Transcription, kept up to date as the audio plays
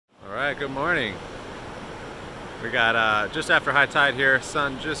Alright, good morning. We got just after high tide here,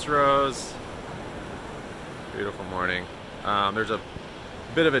 sun just rose. Beautiful morning. There's a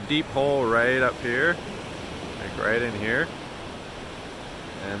bit of a deep hole right up here, like right in here.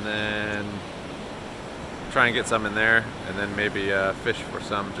 And then try and get some in there, and then maybe fish for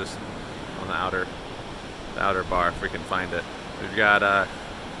some just on the outer bar if we can find it. We've got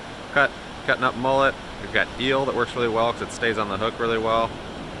cutting up mullet. We've got eel that works really well because it stays on the hook really well.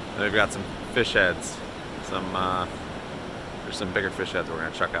 And we've got some fish heads. There's some bigger fish heads we're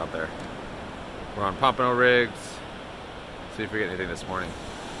gonna chuck out there. We're on Pompano rigs. See if we get anything this morning.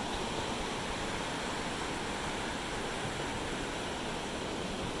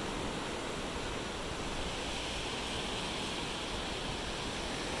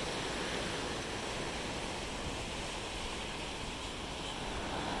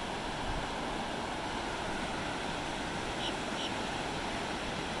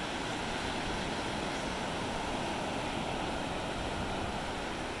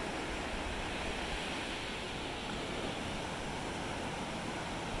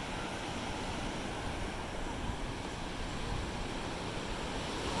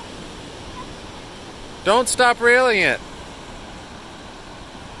 Don't stop reeling it.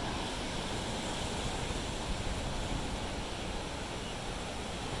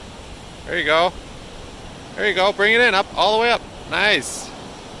 There you go. There you go. Bring it in, up, all the way up. Nice.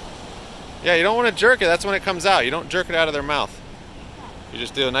 Yeah, you don't want to jerk it. That's when it comes out. You don't jerk it out of their mouth. You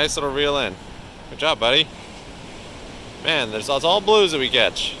just do a nice little reel in. Good job, buddy. Man, it's all blues that we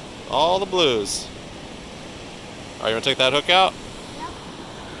catch. All the blues. All right, you want to take that hook out?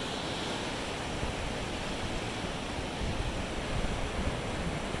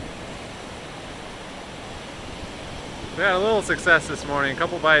 We had a little success this morning, a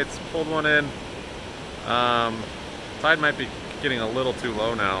couple bites, pulled one in. Tide might be getting a little too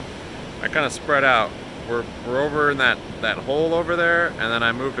low now. I kind of spread out. We're over in that hole over there, and then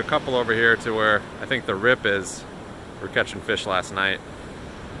I moved a couple over here to where I think the rip is. We're catching fish last night.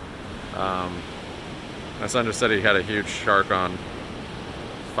 My son just said he had a huge shark on,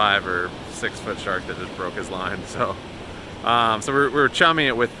 5 or 6 foot shark that just broke his line. So we're chumming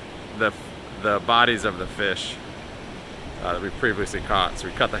it with the bodies of the fish that we previously caught. So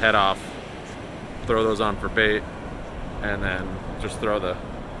we cut the head off, throw those on for bait, and then just throw the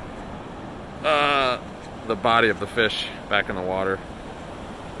body of the fish back in the water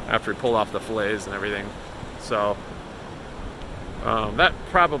after we pull off the fillets and everything. So that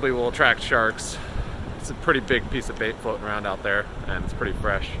probably will attract sharks. It's a pretty big piece of bait floating around out there, and it's pretty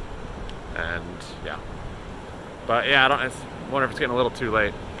fresh. And yeah, but yeah, I wonder if it's getting a little too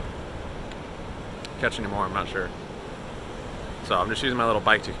late. Catch any more? I'm not sure. So I'm just using my little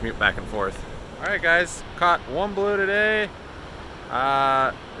bike to commute back and forth. All right, guys, caught one blue today.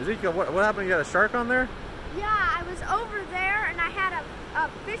 Ezekiel, what happened? You got a shark on there? Yeah, I was over there and I had a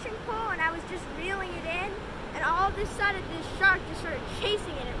fishing pole and I was just reeling it in, and all of a sudden this shark just started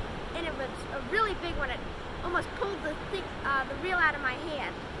chasing it, and it was a really big one. It almost pulled the reel out of my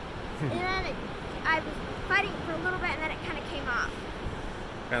hand. And then I was fighting for a little bit, and then it kind of came off.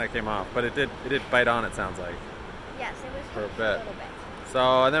 Kind of came off, but it did bite on, it sounds like. Yes, it was for a little bit.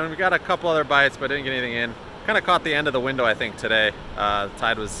 So, and then we got a couple other bites, but didn't get anything in. Kind of caught the end of the window, I think, today. The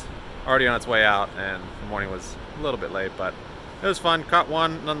tide was already on its way out, and the morning was a little bit late, but it was fun. Caught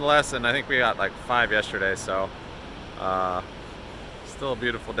one nonetheless, and I think we got like 5 yesterday, so still a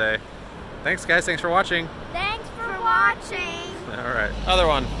beautiful day. Thanks, guys. Thanks for watching. Thanks for watching. All right, other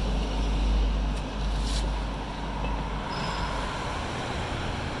one.